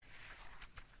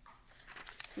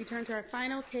We turn to our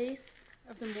final case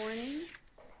of the morning,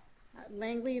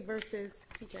 Langley v.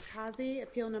 Kijakazi,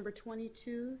 appeal number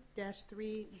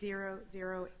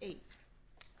 22-3008.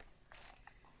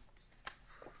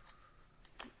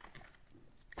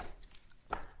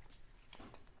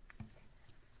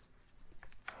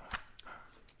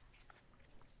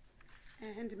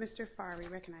 And Mr. Farr, we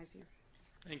recognize you.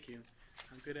 Thank you.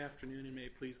 Good afternoon, and may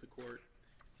it please the court.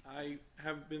 I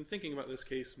have been thinking about this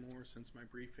case more since my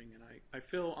briefing, and I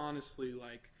feel honestly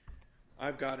like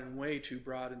I've gotten way too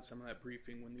broad in some of that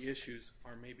briefing when the issues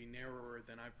are maybe narrower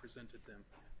than I've presented them.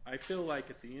 I feel like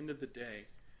at the end of the day,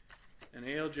 an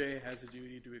ALJ has a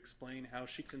duty to explain how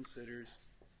she considers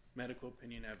medical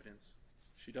opinion evidence.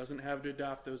 She doesn't have to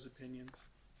adopt those opinions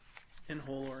in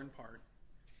whole or in part,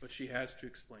 but she has to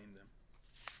explain them.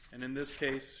 And in this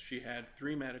case, she had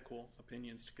 3 medical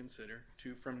opinions to consider,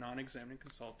 2 from non-examining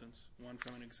consultants, 1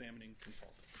 from an examining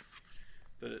consultant.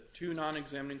 The 2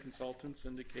 non-examining consultants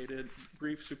indicated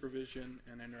brief supervision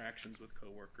and interactions with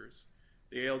coworkers.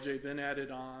 The ALJ then added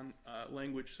on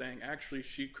language saying actually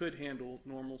she could handle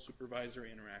normal supervisory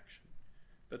interaction.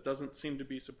 That doesn't seem to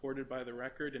be supported by the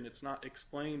record, and it's not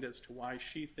explained as to why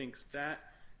she thinks that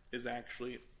is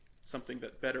actually something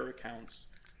that better accounts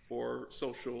for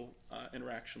social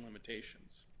interaction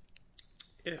limitations.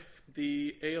 If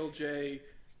the ALJ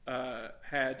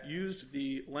had used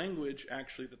the language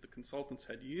actually that the consultants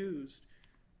had used,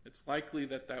 it's likely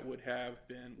that that would have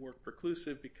been work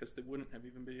preclusive because they wouldn't have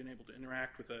even been able to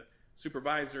interact with a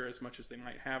supervisor as much as they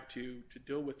might have to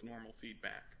deal with normal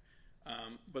feedback.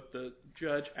 But the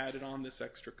judge added on this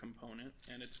extra component,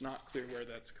 and it's not clear where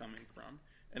that's coming from.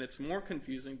 And it's more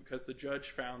confusing because the judge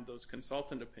found those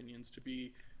consultant opinions to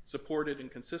be supported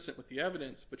and consistent with the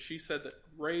evidence, but she said that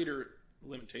greater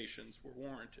limitations were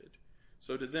warranted.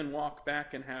 So to then walk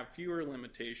back and have fewer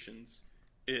limitations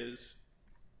is,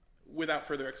 without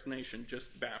further explanation,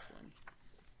 just baffling.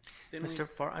 Mr.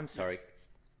 Farr, I'm sorry.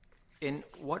 In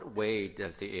what way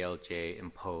does the ALJ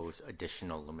impose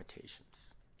additional limitations?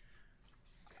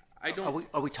 Are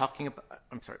we talking about,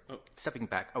 I'm sorry, stepping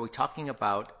back, are we talking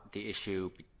about the issue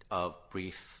of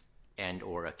brief and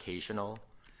or occasional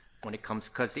when it comes,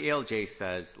 because the ALJ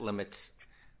says limits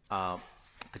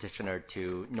petitioner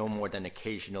to no more than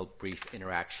occasional brief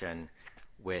interaction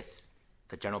with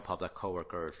the general public,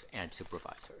 coworkers, and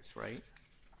supervisors, right?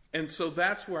 And so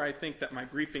that's where I think that my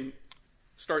briefing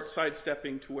starts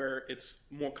sidestepping to where it's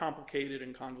more complicated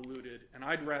and convoluted, and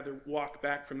I'd rather walk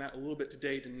back from that a little bit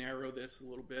today to narrow this a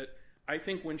little bit. I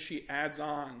think when she adds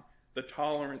on the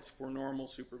tolerance for normal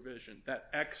supervision, that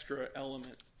extra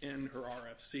element in her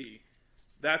RFC,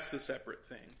 that's the separate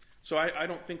thing. So I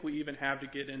don't think we even have to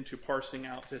get into parsing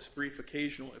out this brief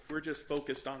occasional if we're just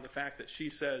focused on the fact that she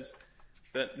says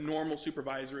that normal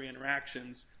supervisory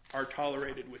interactions are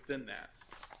tolerated within that.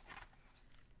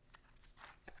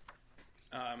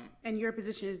 And your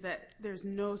position is that there's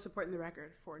no support in the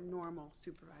record for normal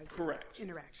supervisory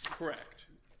interactions? Correct.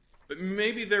 But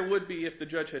maybe there would be if the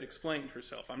judge had explained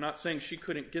herself. I'm not saying she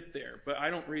couldn't get there, but I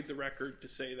don't read the record to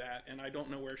say that, and I don't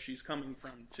know where she's coming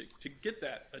from to get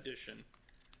that addition.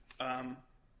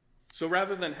 So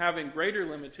rather than having greater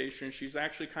limitations, she's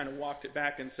actually kind of walked it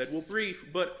back and said, well, brief,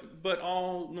 but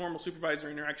all normal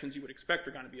supervisory interactions you would expect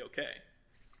are going to be okay,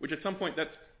 which at some point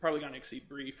that's probably going to exceed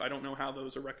brief. I don't know how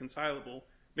those are reconcilable.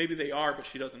 Maybe they are, but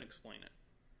she doesn't explain it.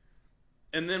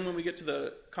 And then when we get to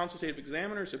the consultative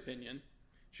examiner's opinion,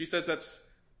 she says that's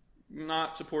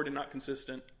not supported, not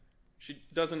consistent. She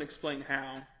doesn't explain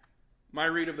how. My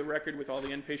read of the record with all the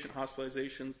inpatient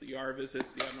hospitalizations, the ER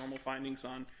visits, the abnormal findings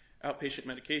on outpatient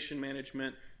medication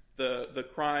management, the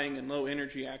crying and low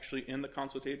energy actually in the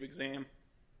consultative exam,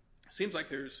 seems like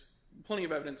there's plenty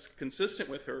of evidence consistent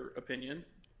with her opinion,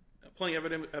 plenty of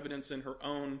evidence in her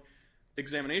own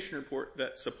examination report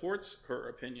that supports her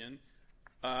opinion.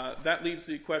 That leaves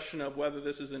the question of whether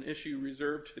this is an issue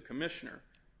reserved to the commissioner.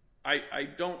 I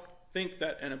don't think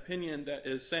that an opinion that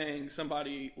is saying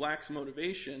somebody lacks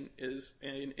motivation is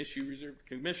an issue reserved to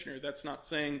the commissioner. That's not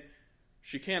saying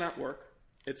she cannot work.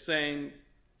 It's saying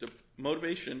the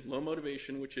motivation, low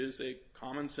motivation, which is a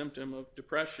common symptom of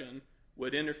depression,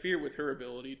 would interfere with her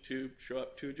ability to show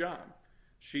up to a job.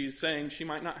 She's saying she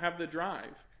might not have the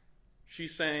drive.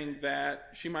 She's saying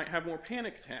that she might have more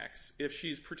panic attacks if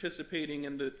she's participating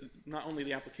in not only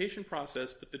the application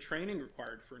process, but the training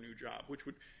required for a new job, which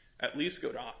would at least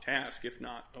go to off task. If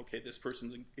not, okay, this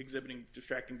person's exhibiting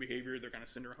distracting behavior, they're going to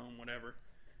send her home, whatever.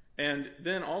 And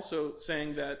then also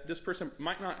saying that this person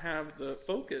might not have the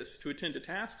focus to attend to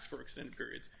tasks for extended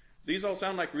periods. These all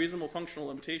sound like reasonable functional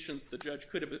limitations the judge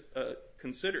could have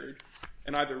considered,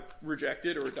 and either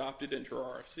rejected or adopted into her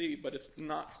RFC, but it's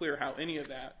not clear how any of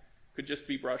that could just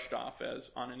be brushed off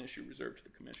as on an issue reserved to the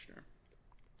commissioner.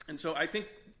 And so I think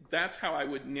that's how I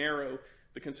would narrow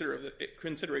the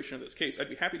consideration of this case. I'd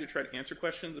be happy to try to answer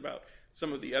questions about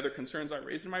some of the other concerns I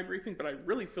raised in my briefing, but I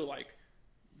really feel like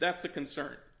that's the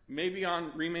concern. Maybe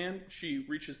on remand she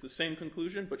reaches the same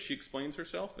conclusion, but she explains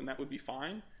herself, and that would be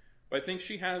fine. But I think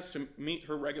she has to meet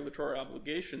her regulatory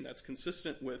obligation that's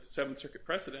consistent with Seventh Circuit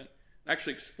precedent and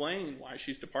actually explain why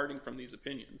she's departing from these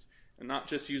opinions and not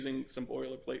just using some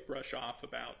boilerplate brush off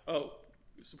about, oh,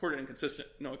 supported and consistent,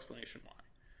 no explanation why.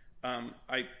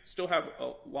 I still have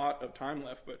a lot of time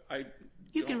left, but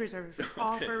You can reserve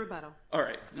all for rebuttal. All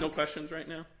right. No questions right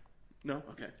now? No?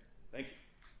 Okay. Thank you.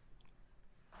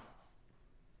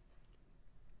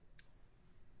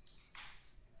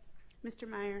 Mr.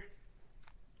 Meyer.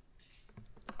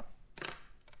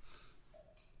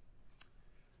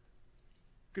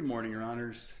 Good morning, Your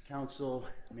Honors. Counsel,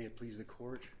 may it please the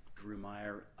Court, Drew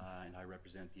Meyer, and I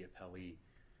represent the appellee,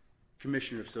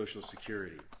 Commissioner of Social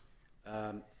Security.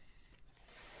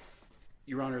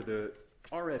 Your Honor, the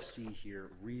RFC here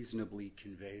reasonably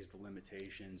conveys the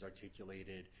limitations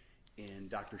articulated in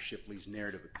Dr. Shipley's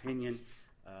narrative opinion.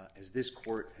 As this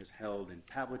Court has held in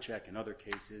Pavlicek and other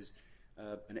cases,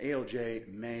 an ALJ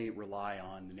may rely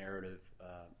on the narrative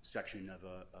section of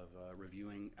a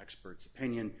reviewing expert's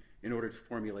opinion in order to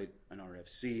formulate an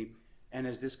RFC. And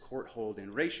as this Court held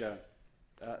in Raisha,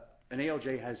 an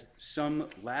ALJ has some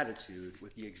latitude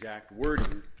with the exact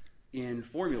wording in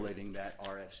formulating that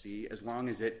RFC as long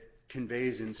as it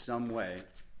conveys in some way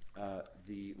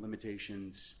the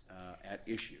limitations at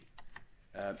issue.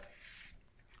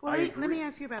 Well, let me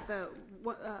ask you about the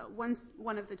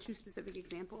one of the two specific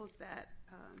examples that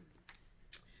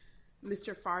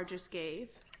Mr. Farr just gave.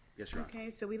 Yes, Your Honor.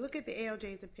 Okay, so we look at the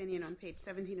ALJ's opinion on page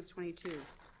 17 of 22,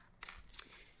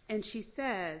 and she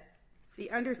says the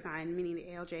undersigned, meaning the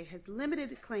ALJ, has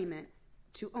limited claimant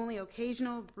to only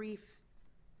occasional brief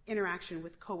interaction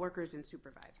with coworkers and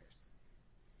supervisors.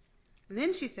 And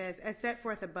then she says, as set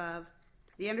forth above,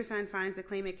 the undersigned finds the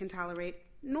claimant can tolerate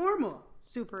normal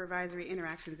supervisory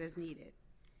interactions as needed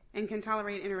and can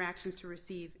tolerate interactions to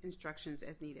receive instructions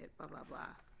as needed, blah, blah, blah.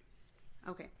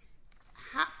 Okay.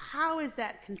 How is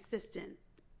that consistent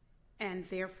and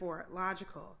therefore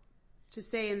logical to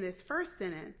say in this first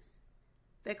sentence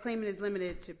that claimant is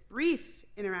limited to brief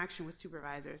interaction with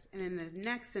supervisors and in the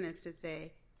next sentence to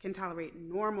say can tolerate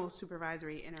normal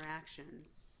supervisory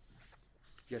interactions?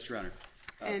 Yes, Your Honor.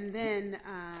 And then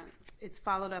it's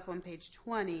followed up on page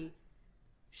 20.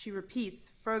 She repeats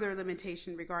further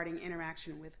limitation regarding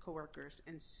interaction with coworkers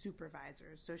and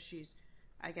supervisors. So she's,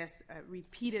 I guess,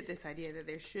 repeated this idea that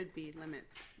there should be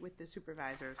limits with the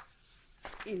supervisors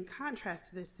in contrast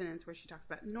to this sentence where she talks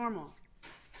about normal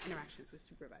interactions with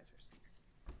supervisors.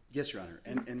 Yes, Your Honor.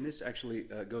 And this actually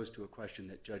goes to a question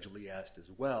that Judge Lee asked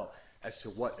as well as to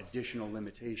what additional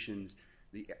limitations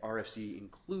the RFC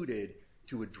included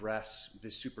to address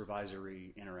this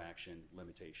supervisory interaction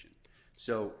limitation.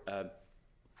 So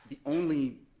the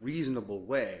only reasonable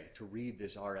way to read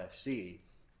this RFC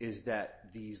is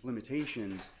that these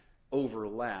limitations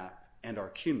overlap and are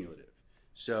cumulative,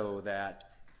 so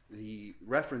that the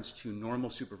reference to normal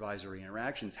supervisory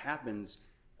interactions happens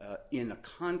in a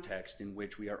context in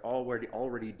which we are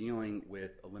already dealing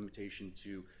with a limitation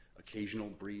to occasional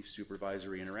brief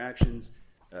supervisory interactions,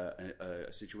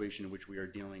 a situation in which we are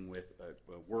dealing with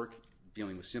work,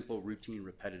 dealing with simple, routine,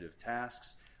 repetitive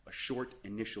tasks, a short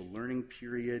initial learning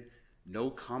period,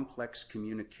 no complex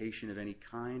communication of any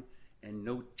kind, and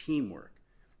no teamwork.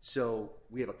 So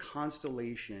we have a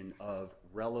constellation of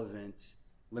relevant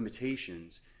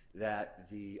limitations that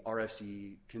the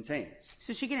RFC contains.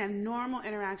 So she can have normal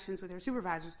interactions with her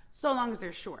supervisors so long as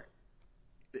they're short.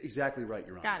 Exactly right,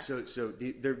 Your Honor. Got it. So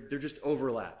they're just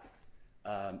overlapping.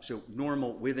 So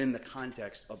normal within the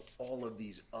context of all of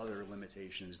these other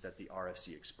limitations that the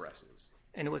RFC expresses.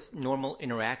 And it was normal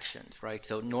interactions, right?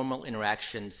 So normal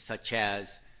interactions such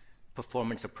as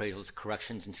performance appraisals,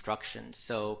 corrections, instructions.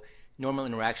 So normal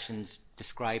interactions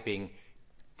describing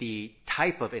the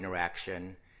type of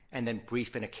interaction, and then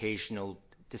brief and occasional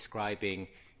describing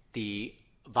the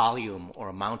volume or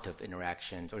amount of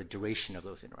interactions or the duration of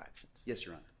those interactions. Yes,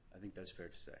 Your Honor. I think that's fair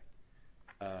to say.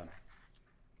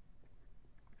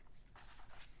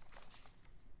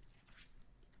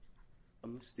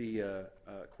 Unless the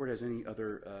court has any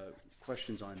other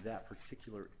questions on that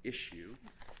particular issue,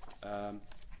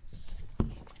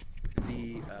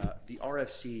 the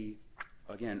RFC,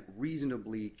 again,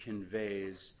 reasonably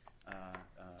conveys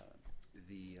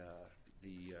the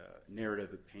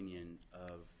narrative opinion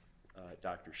of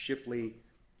Dr. Shipley.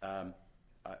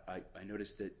 I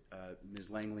noticed that Ms.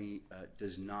 Langley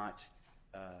does not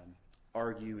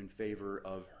argue in favor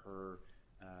of her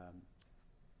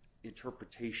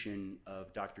interpretation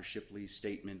of Dr. Shipley's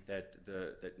statement that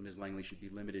Ms. Langley should be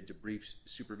limited to brief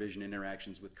supervision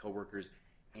interactions with coworkers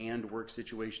and work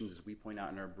situations. As we point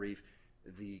out in our brief,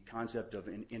 the concept of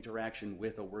an interaction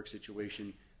with a work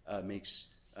situation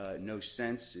makes no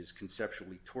sense, is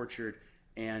conceptually tortured,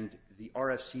 and the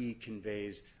RFC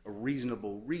conveys a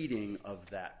reasonable reading of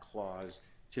that clause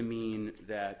to mean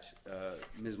that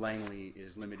Ms. Langley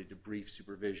is limited to brief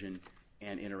supervision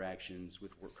and interactions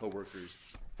with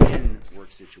coworkers in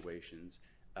work situations.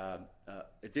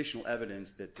 Additional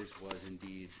evidence that this was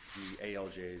indeed the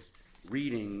ALJ's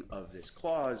reading of this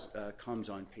clause comes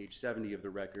on page 70 of the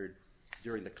record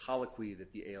during the colloquy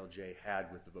that the ALJ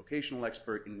had with the vocational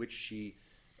expert, in which she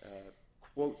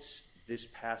quotes this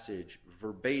passage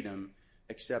verbatim,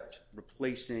 except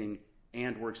replacing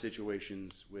and work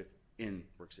situations with in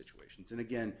work situations. And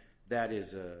again, that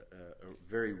is a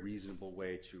very reasonable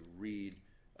way to read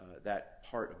that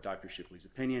part of Dr. Shipley's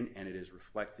opinion, and it is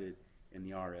reflected in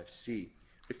the RFC.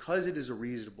 Because it is a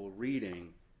reasonable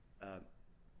reading,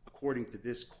 according to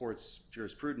this court's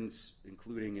jurisprudence,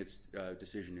 including its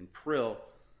decision in Prill,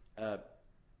 a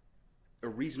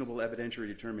reasonable evidentiary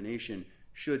determination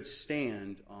should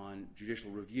stand on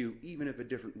judicial review, even if a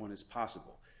different one is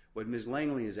possible. What Ms.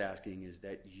 Langley is asking is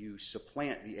that you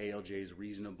supplant the ALJ's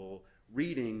reasonable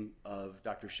reading of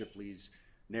Dr. Shipley's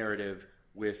narrative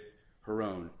with her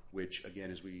own, which,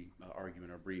 again, as we argue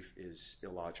in our brief, is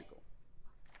illogical.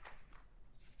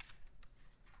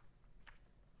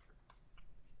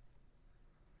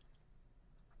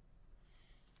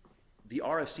 The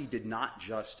RFC did not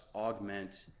just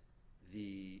augment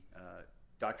the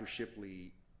Dr.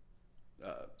 Shipley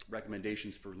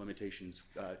recommendations for limitations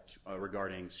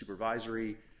regarding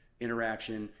supervisory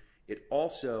interaction. It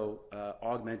also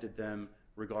augmented them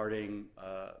regarding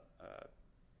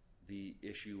the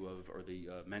issue of, or the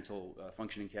mental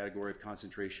functioning category of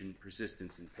concentration,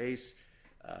 persistence, and pace.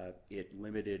 It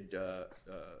limited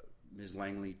Ms.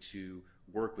 Langley to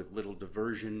work with little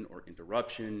diversion or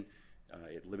interruption.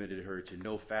 It limited her to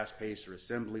no fast pace or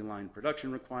assembly line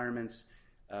production requirements,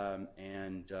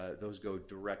 and those go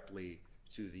directly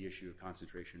to the issue of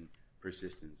concentration,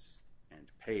 persistence, and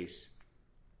pace.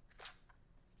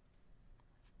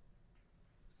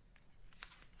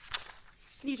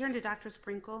 Can you turn to Dr.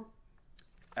 Sprinkle?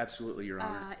 Absolutely, Your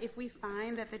Honor. If we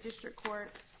find that the district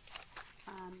court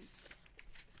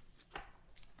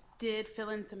did fill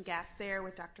in some gaps there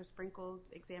with Dr. Sprinkle's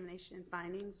examination and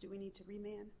findings, do we need to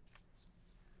remand?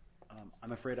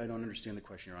 I'm afraid I don't understand the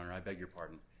question, Your Honor. I beg your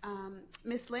pardon.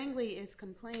 Ms. Langley is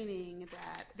complaining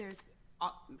that there's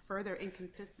further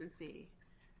inconsistency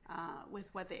with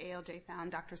what the ALJ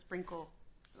found Dr. Sprinkle's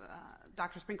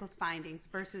findings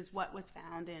versus what was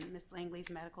found in Ms. Langley's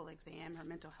medical exam, her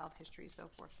mental health history, so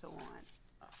forth, so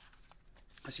on.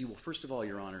 I see. Well, first of all,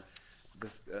 Your Honor,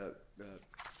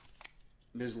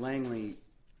 Ms. Langley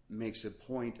makes a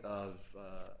point of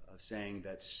saying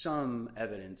that some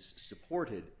evidence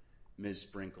supported Ms.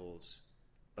 Sprinkle's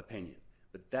opinion,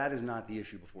 but that is not the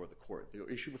issue before the court. The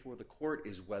issue before the court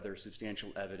is whether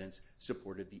substantial evidence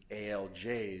supported the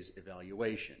ALJ's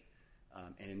evaluation.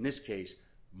 And in this case,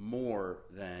 more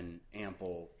than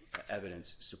ample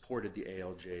evidence supported the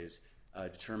ALJ's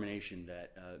determination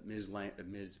that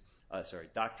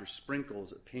Dr.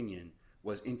 Sprinkle's opinion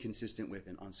was inconsistent with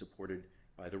and unsupported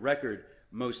by the record.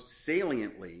 Most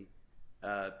saliently,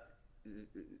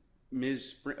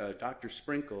 Dr.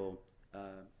 Sprinkle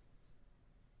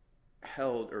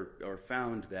held or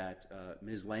found that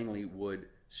Ms. Langley would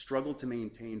struggle to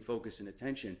maintain focus and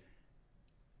attention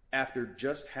after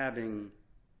just having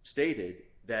stated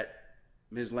that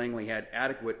Ms. Langley had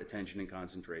adequate attention and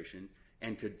concentration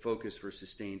and could focus for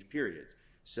sustained periods.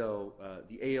 So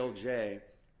the ALJ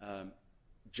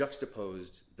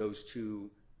juxtaposed those two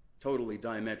totally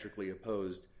diametrically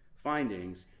opposed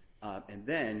findings, and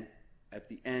then at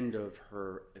the end of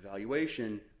her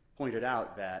evaluation pointed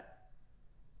out that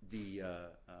the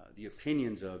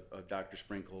opinions of Dr.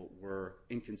 Sprinkle were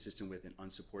inconsistent with and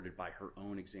unsupported by her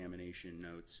own examination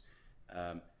notes.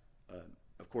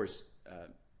 Of course,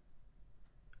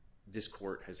 this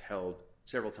court has held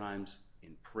several times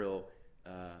in Prill,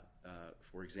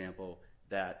 for example,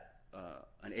 that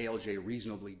an ALJ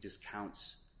reasonably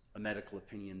discounts a medical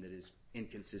opinion that is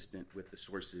inconsistent with the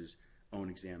source's own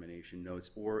examination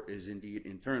notes or is indeed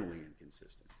internally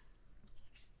inconsistent.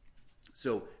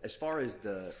 So as far as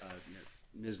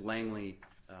Ms. Langley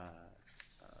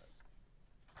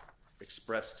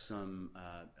expressed some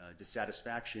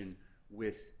dissatisfaction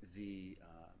with the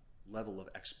level of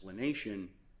explanation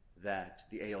that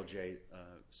the ALJ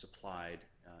supplied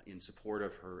in support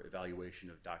of her evaluation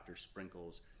of Dr.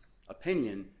 Sprinkle's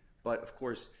opinion. But, of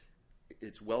course,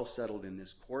 it's well settled in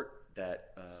this court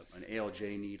that an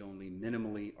ALJ need only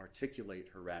minimally articulate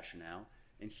her rationale.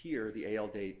 And here, the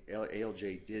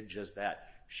ALJ did just that.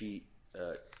 She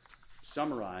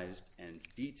summarized and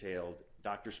detailed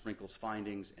Dr. Sprinkle's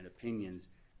findings and opinions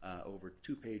over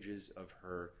 2 pages of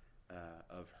her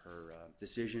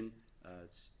decision.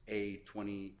 It's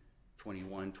A20,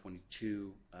 21,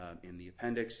 22 in the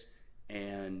appendix,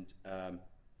 and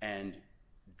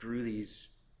drew these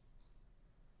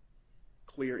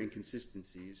clear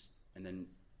inconsistencies, and then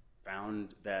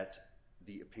found that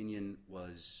the opinion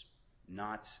was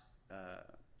not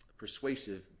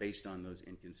persuasive based on those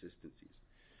inconsistencies.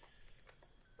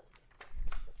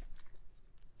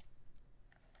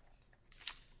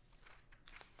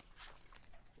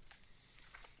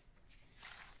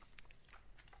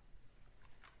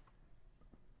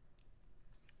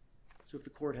 So if the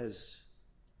court has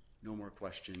no more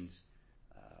questions,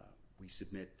 we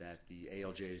submit that the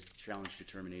ALJ's challenge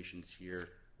determinations here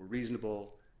were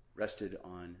reasonable, rested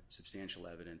on substantial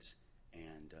evidence,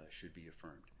 and should be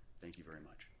affirmed. Thank you very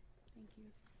much. Thank you.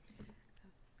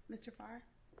 Mr. Farr?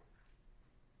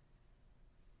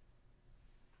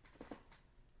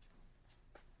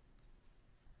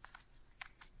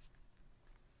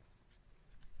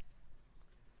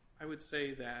 I would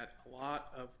say that a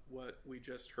lot of what we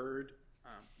just heard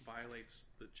violates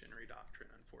the Chenery Doctrine,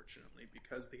 unfortunately,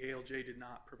 because the ALJ did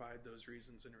not provide those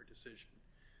reasons in her decision.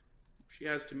 She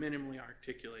has to minimally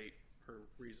articulate her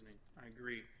reasoning. I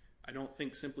agree. I don't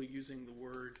think simply using the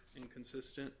word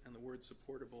inconsistent and the word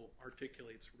supportable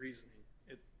articulates reasoning.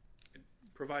 It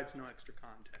provides no extra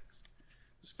context,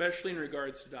 especially in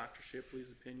regards to Dr.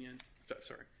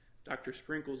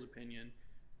 Sprinkle's opinion.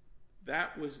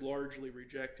 That was largely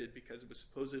rejected because it was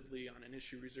supposedly on an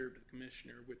issue reserved to the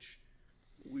commissioner, which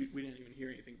we didn't even hear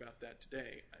anything about that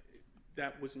today.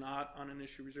 That was not on an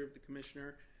issue reserved to the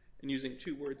commissioner, and using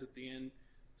 2 words at the end,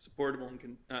 supportable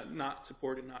and not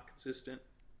supported, not consistent,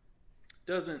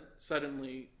 doesn't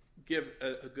suddenly give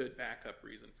a good backup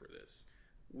reason for this.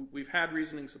 We've had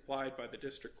reasoning supplied by the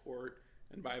district court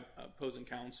and by opposing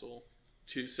counsel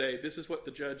to say this is what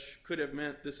the judge could have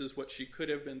meant, this is what she could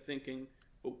have been thinking,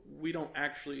 but we don't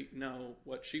actually know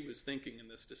what she was thinking in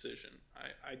this decision.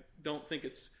 I don't think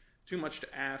it's too much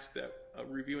to ask that a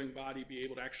reviewing body be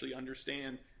able to actually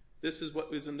understand this is what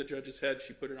was in the judge's head,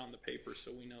 she put it on the paper,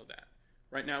 so we know that.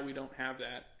 Right now we don't have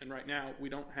that, and right now we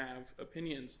don't have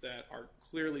opinions that are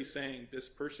clearly saying this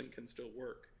person can still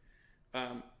work.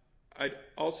 I'd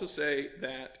also say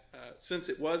that since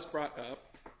it was brought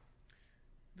up,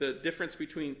 the difference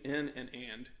between in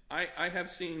and I have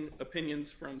seen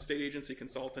opinions from state agency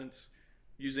consultants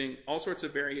using all sorts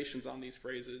of variations on these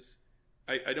phrases.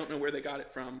 I don't know where they got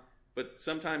it from, but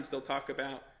sometimes they'll talk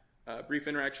about brief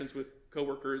interactions with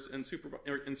coworkers and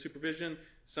supervision.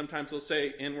 Sometimes they'll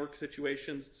say in work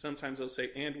situations. Sometimes they'll say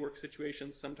and work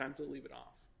situations. Sometimes they'll leave it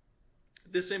off.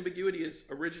 This ambiguity is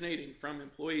originating from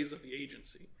employees of the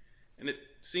agency, and it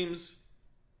seems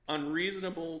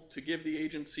unreasonable to give the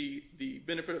agency the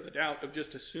benefit of the doubt of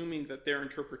just assuming that their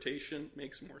interpretation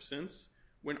makes more sense,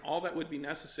 when all that would be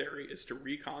necessary is to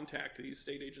recontact these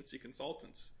state agency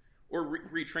consultants or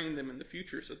retrain them in the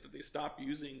future so that they stop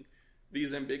using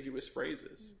these ambiguous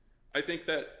phrases. I think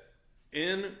that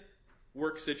in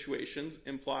work situations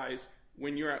implies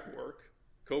when you're at work,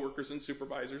 coworkers and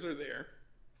supervisors are there,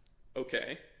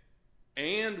 okay,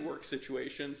 and work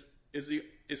situations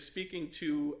is speaking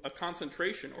to a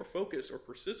concentration or focus or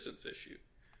persistence issue,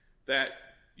 that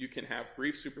you can have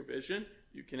brief supervision,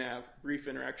 you can have brief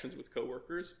interactions with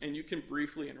coworkers, and you can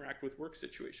briefly interact with work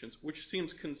situations, which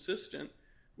seems consistent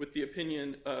with the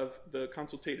opinion of the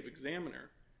consultative examiner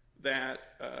that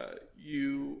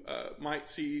you might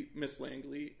see Ms.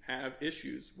 Langley have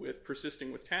issues with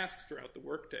persisting with tasks throughout the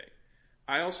workday.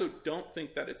 I also don't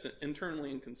think that it's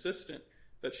internally inconsistent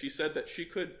that she said that she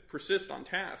could persist on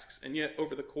tasks and yet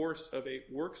over the course of a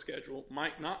work schedule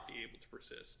might not be able to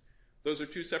persist. Those are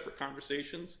 2 separate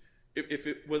conversations. If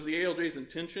it was the ALJ's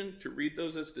intention to read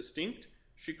those as distinct,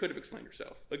 she could have explained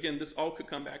herself. Again, this all could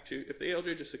come back to if the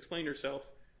ALJ just explained herself,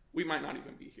 we might not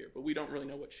even be here, but we don't really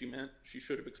know what she meant. She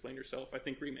should have explained herself. I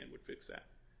think remand would fix that.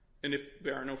 And if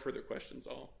there are no further questions,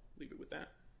 I'll leave it with that.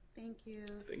 Thank you.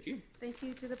 Thank you. Thank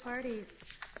you to the parties.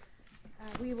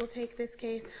 We will take this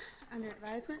case under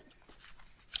advisement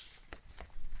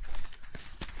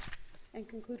and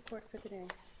conclude court for the day.